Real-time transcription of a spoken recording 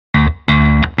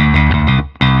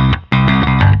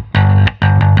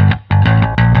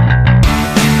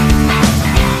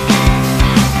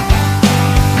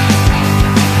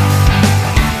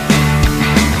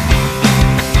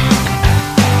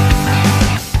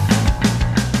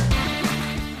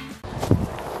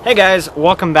Hey guys,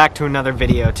 welcome back to another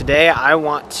video. Today I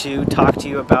want to talk to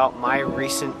you about my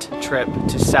recent trip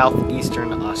to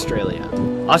southeastern Australia.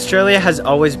 Australia has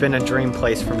always been a dream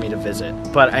place for me to visit,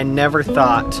 but I never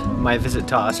thought my visit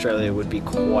to Australia would be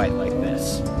quite like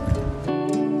this.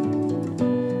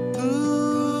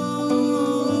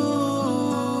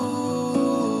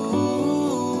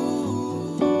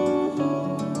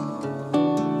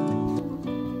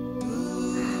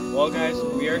 Well guys,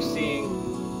 we are seeing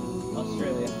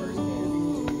Australia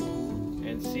firsthand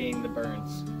and seeing the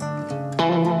burns.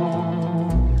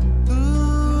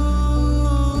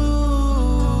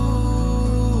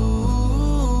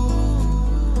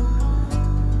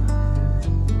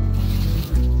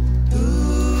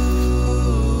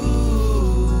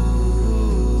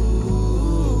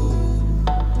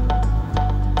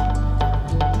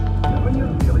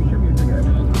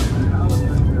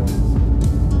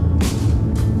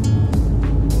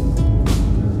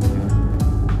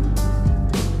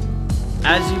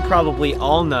 As you probably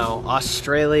all know,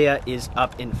 Australia is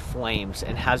up in flames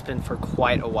and has been for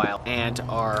quite a while, and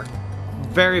are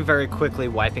very quickly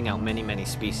wiping out many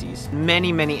species.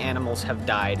 Many animals have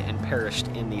died and perished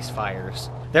in these fires.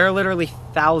 There are literally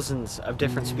thousands of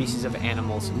different species of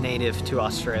animals native to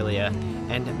Australia,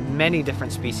 and many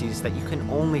different species that you can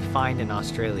only find in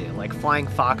Australia, like flying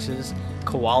foxes,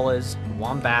 koalas,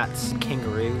 wombats,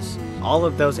 kangaroos. All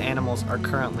of those animals are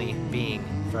currently being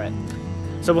threatened.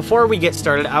 So before we get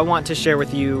started, I want to share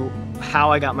with you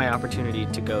how I got my opportunity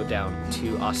to go down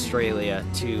to Australia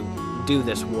to do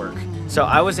this work. So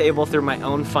I was able, through my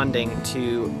own funding,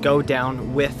 to go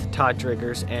down with Todd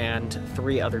Driggers and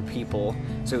 3 other people.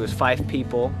 So it was 5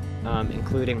 people,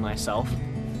 including myself.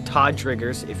 Todd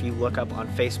Driggers, if you look up on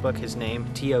Facebook, his name,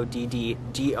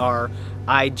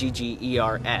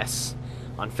 TODDGRIGGERS,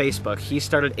 on Facebook, he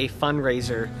started a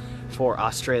fundraiser for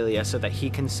Australia so that he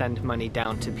can send money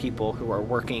down to people who are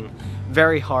working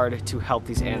very hard to help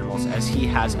these animals, as he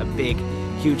has a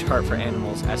huge heart for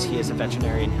animals, as he is a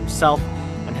veterinarian himself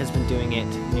and has been doing it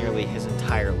nearly his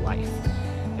entire life.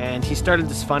 And he started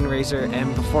this fundraiser,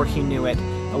 and before he knew it,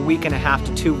 a week and a half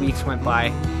to 2 weeks went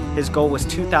by. His goal was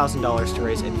 $2,000 to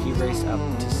raise, and he raised up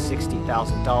to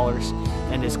 $60,000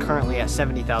 and is currently at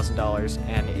 $70,000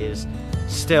 and is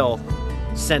still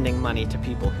sending money to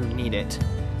people who need it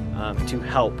to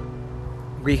help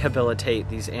rehabilitate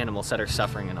these animals that are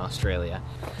suffering in Australia.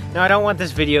 Now, I don't want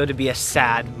this video to be a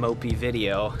sad, mopey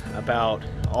video about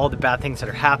all the bad things that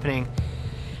are happening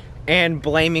and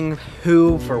blaming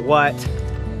who for what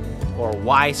or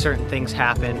why certain things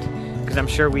happened, because I'm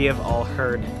sure we have all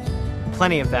heard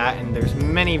plenty of that, and there's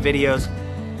many videos,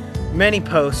 many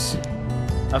posts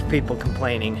of people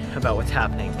complaining about what's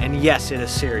happening. And yes, it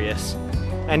is serious,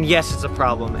 and yes, it's a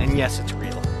problem, and yes, it's real.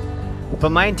 But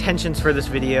my intentions for this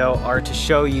video are to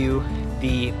show you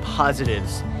the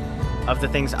positives of the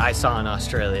things I saw in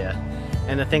Australia,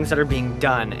 and the things that are being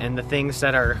done, and the things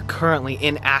that are currently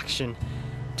in action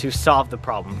to solve the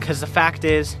problem. Because the fact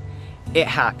is, it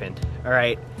happened,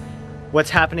 alright? What's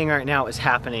happening right now is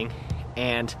happening,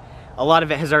 and a lot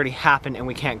of it has already happened, and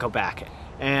we can't go back.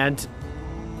 And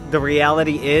the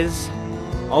reality is,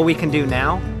 all we can do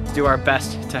now is do our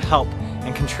best to help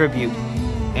and contribute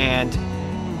and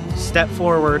step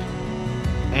forward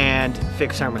and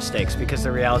fix our mistakes, because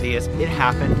the reality is, it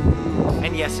happened,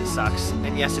 and yes, it sucks,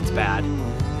 and yes, it's bad,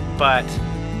 but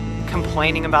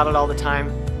complaining about it all the time,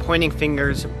 pointing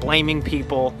fingers, blaming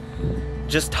people,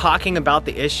 just talking about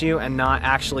the issue and not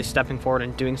actually stepping forward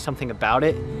and doing something about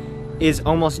it is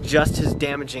almost just as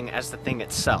damaging as the thing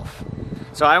itself.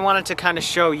 So I wanted to kind of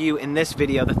show you in this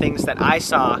video the things that I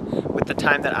saw with the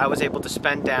time that I was able to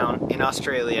spend down in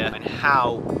Australia, and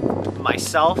how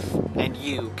myself and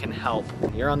you can help.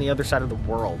 You're on the other side of the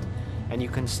world, and you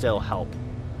can still help.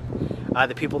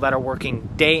 The people that are working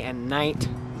day and night,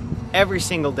 every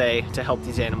single day to help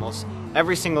these animals,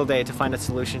 every single day to find a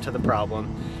solution to the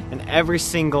problem, and every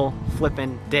single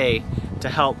flippin' day to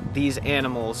help these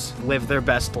animals live their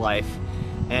best life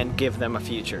and give them a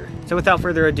future. So without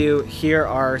further ado, here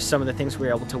are some of the things we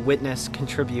were able to witness,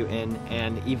 contribute in,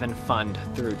 and even fund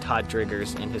through Todd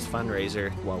Driggers and his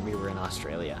fundraiser while we were in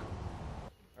Australia.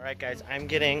 Alright guys, I'm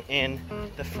getting in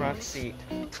the front seat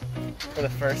for the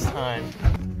first time.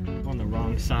 On the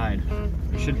wrong side.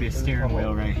 There should be a steering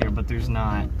wheel right here, but there's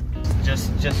not.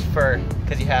 Just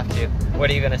because you have to. What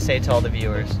are you going to say to all the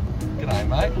viewers? G'day,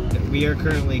 mate. We are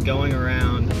currently going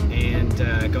around and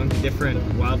going to different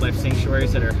wildlife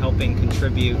sanctuaries that are helping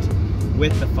contribute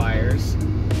with the fires,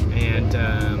 and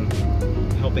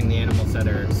helping the animals that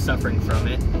are suffering from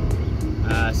it.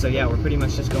 So yeah, we're pretty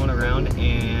much just going around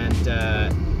and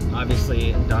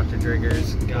Obviously, Dr.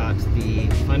 Drigger's got the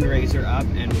fundraiser up,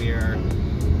 and we are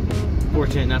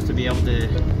fortunate enough to be able to,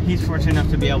 he's fortunate enough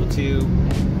to be able to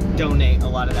donate a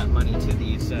lot of that money to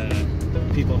these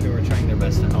people who are trying their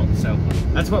best to help. So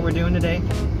that's what we're doing today.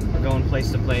 We're going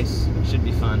place to place. It should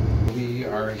be fun. We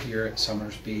are here at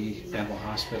Summersby Animal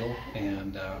Hospital,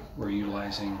 and we're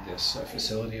utilizing this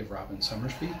facility of Robin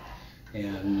Summersby,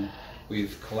 and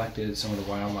we've collected some of the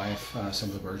wildlife, some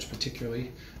of the birds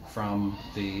particularly, from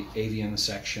the avian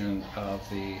section of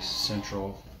the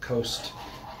Central Coast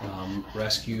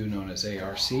Rescue, known as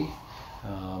ARC,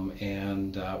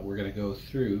 and we're going to go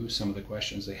through some of the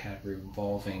questions they had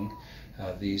revolving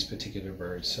these particular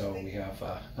birds. So we have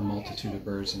a multitude of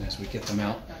birds, and as we get them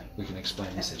out, we can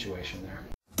explain the situation there.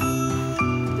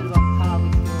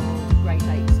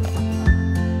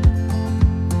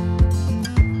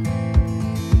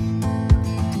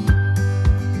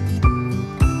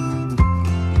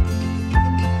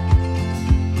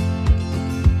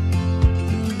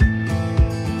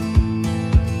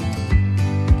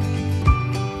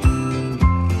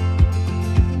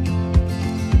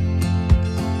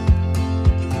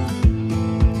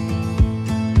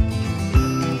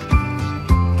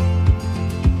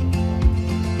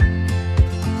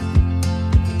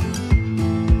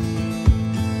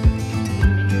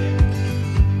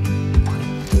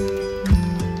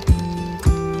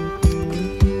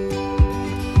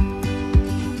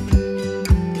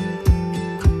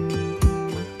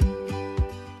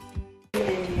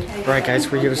 Alright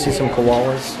guys, we're here to see some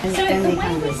koalas. So the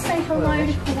way we say hello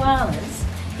to koalas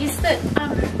is that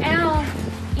our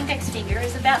index finger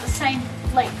is about the same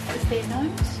length as their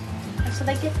nose, and so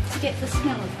they get to get the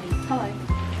smell of me. Hello.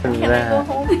 Can we go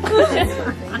home?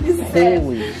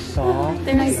 Holy soft.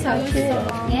 They're so soft.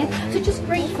 Yeah. So just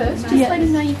greet first. Just let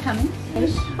them know you're coming.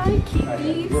 Hi,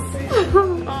 kitties.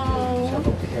 Oh.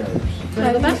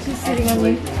 No, the back is sitting on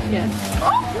you. Yeah.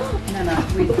 No.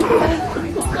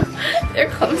 They're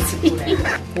clumsy.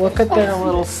 Look at their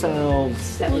little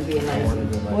selves. That would be a nice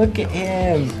one. Look at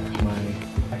him.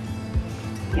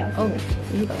 Oh,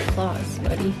 you got claws,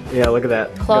 buddy. Yeah, look at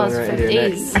that. Claws right for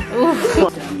days. Look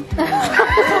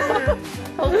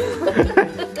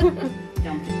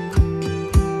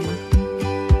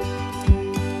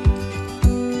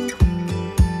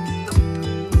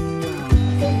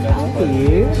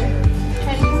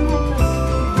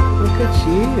at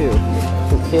you.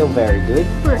 You feel very good.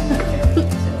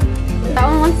 That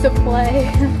one wants to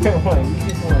play. You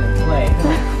just want to play.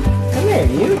 Come here,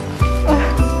 you.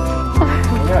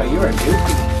 No, you are goofy.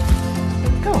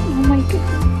 Go. Oh my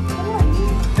goodness.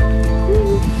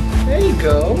 There you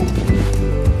go.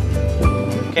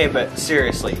 Okay, but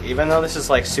seriously, even though this is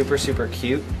like super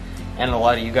cute, and a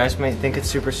lot of you guys might think it's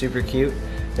super cute,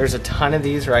 there's a ton of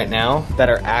these right now that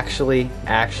are actually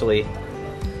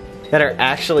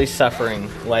suffering,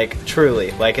 like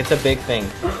truly, like it's a big thing.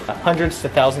 Hundreds to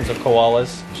thousands of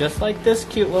koalas, just like this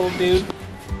cute little dude,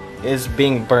 is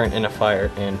being burnt in a fire,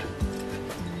 and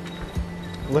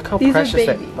look how These precious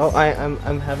are that. Oh,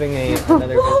 I'm having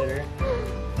another visitor.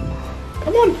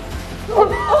 Come on.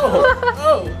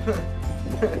 Oh.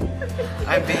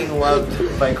 I'm being loved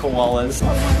by koalas.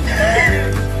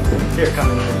 Here,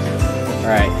 come in. All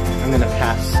right, I'm gonna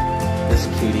pass this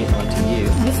cutie onto you.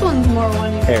 This one's more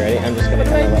one. Okay, ready? I'm just gonna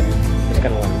kind of let him get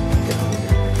Go on.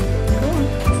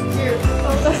 Here.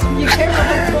 Oh, you care about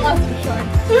the claws for sure.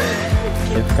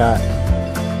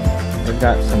 They've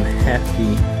got some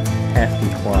hefty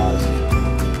claws.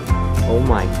 Oh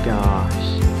my gosh.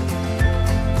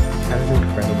 That is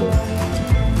incredible.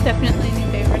 Definitely my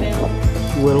favorite animal.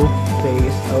 Little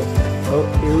face. Oh,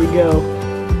 here we go.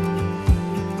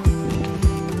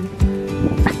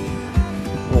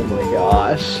 Oh my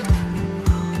gosh.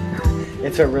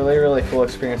 It's a really cool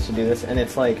experience to do this, and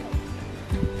it's like,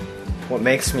 what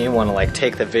makes me want to like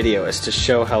take the video is to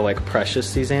show how like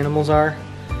precious these animals are,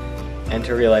 and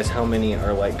to realize how many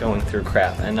are like going through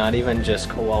crap, and not even just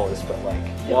koalas, but like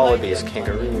wallabies,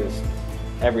 kangaroos,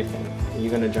 everything. Are you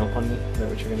gonna jump on me? Is that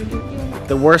what you're gonna do?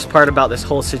 The worst part about this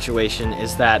whole situation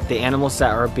is that the animals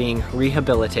that are being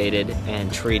rehabilitated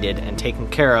and treated and taken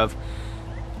care of,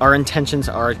 our intentions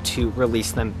are to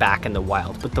release them back in the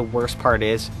wild. But the worst part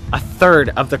is, a third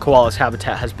of the koala's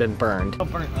habitat has been burned.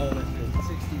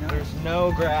 There's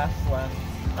no grass left.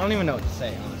 I don't even know what to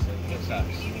say, honestly. It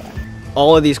sucks.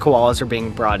 All of these koalas are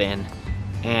being brought in,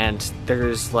 and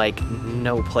there's like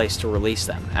no place to release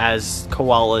them, as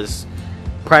koalas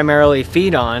primarily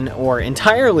feed on, or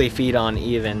entirely feed on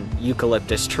even,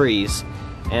 eucalyptus trees.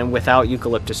 And without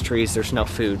eucalyptus trees, there's no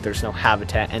food, there's no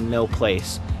habitat, and no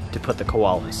place to put the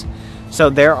koalas. So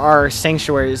there are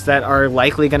sanctuaries that are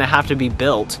likely going to have to be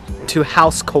built to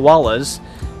house koalas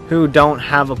who don't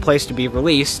have a place to be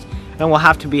released and will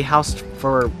have to be housed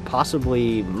for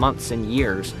possibly months and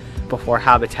years before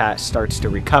habitat starts to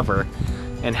recover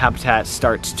and habitat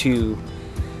starts to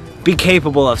be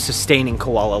capable of sustaining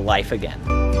koala life again.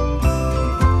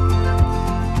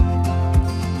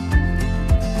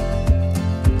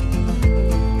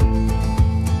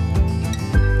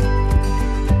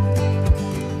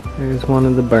 There's one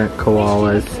of the burnt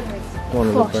koalas. One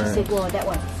of the burnt. She said, well, that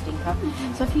one's a stinker.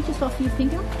 So if you just offer your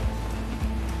finger.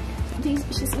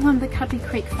 It's just one of the Cuddy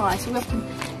Creek fires. So we often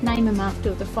name them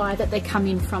after the fire that they come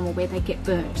in from or where they get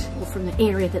burnt or from the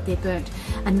area that they're burnt.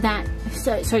 And that,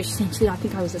 so essentially I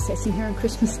think I was assessing her on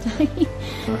Christmas Day.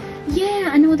 Huh.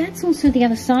 Yeah, and well, that's also the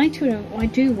other side to it. I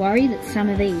do worry that some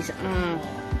of these are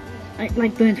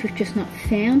like burns we've just not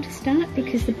found to start,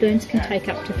 because the burns can take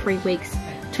up to 3 weeks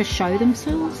to show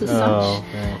themselves as such.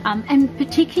 Right. And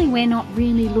particularly we're not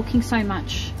really looking so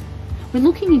much, we're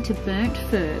looking into burnt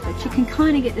fur, but you can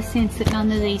kind of get the sense that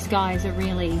none of these guys are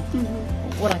really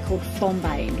what I call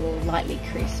flambéed or lightly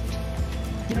crisped.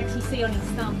 You can actually see on his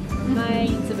thumb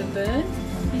remains of a burn.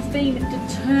 He's been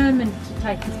determined to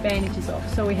take his bandages off,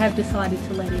 so we have decided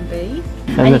to let him be.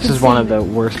 And this is one of the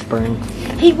worst burns?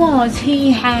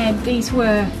 He had, these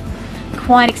were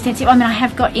quite extensive. I mean, I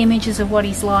have got images of what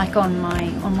he's like on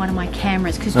one of my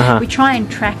cameras, because we try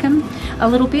and track him a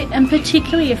little bit, and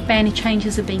particularly if bandage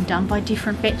changes have been done by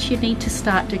different vets, you need to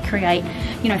start to create,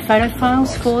 you know, photo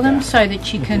files for them so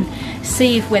that you can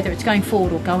see if whether it's going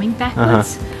forward or going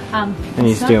backwards. And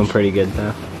he's doing pretty good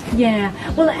though. Yeah.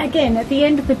 Well, again, at the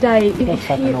end of the day,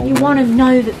 you want to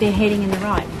know that they're heading in the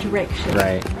right direction.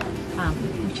 Right.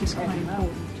 Which is quite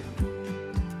important.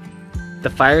 The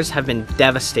fires have been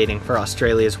devastating for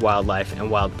Australia's wildlife and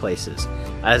wild places,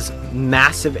 as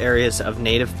massive areas of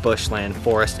native bushland,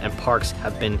 forest, and parks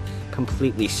have been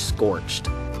completely scorched.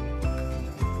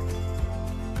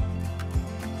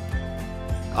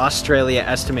 Australia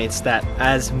estimates that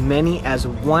as many as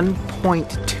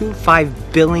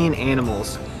 1.25 billion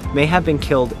animals may have been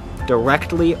killed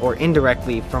directly or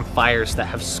indirectly from fires that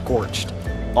have scorched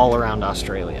all around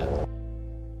Australia.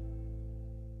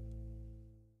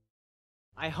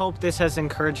 I hope this has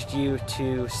encouraged you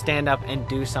to stand up and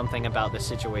do something about this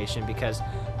situation, because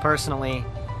personally,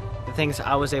 the things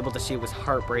I was able to see was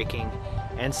heartbreaking,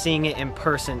 and seeing it in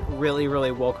person really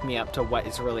woke me up to what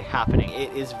is really happening.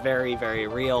 It is very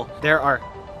real. There are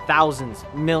thousands,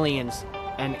 millions,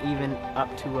 and even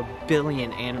up to 1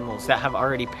 billion animals that have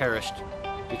already perished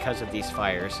because of these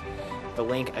fires. The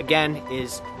link again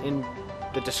is in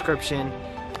the description.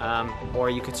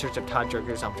 Or you could search up Todd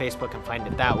Jergers on Facebook and find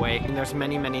it that way. And there's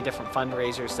many different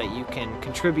fundraisers that you can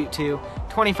contribute to.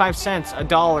 25 cents, $1,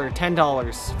 $10,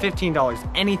 $15,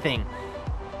 anything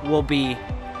will be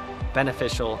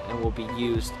beneficial and will be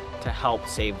used to help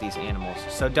save these animals.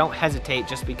 So don't hesitate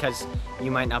just because you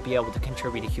might not be able to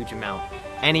contribute a huge amount.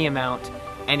 Any amount,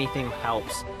 anything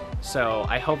helps. So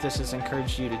I hope this has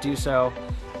encouraged you to do so,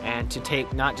 and to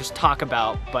take, not just talk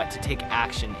about, but to take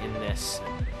action in this.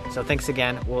 So thanks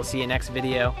again. We'll see you next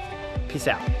video. Peace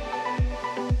out.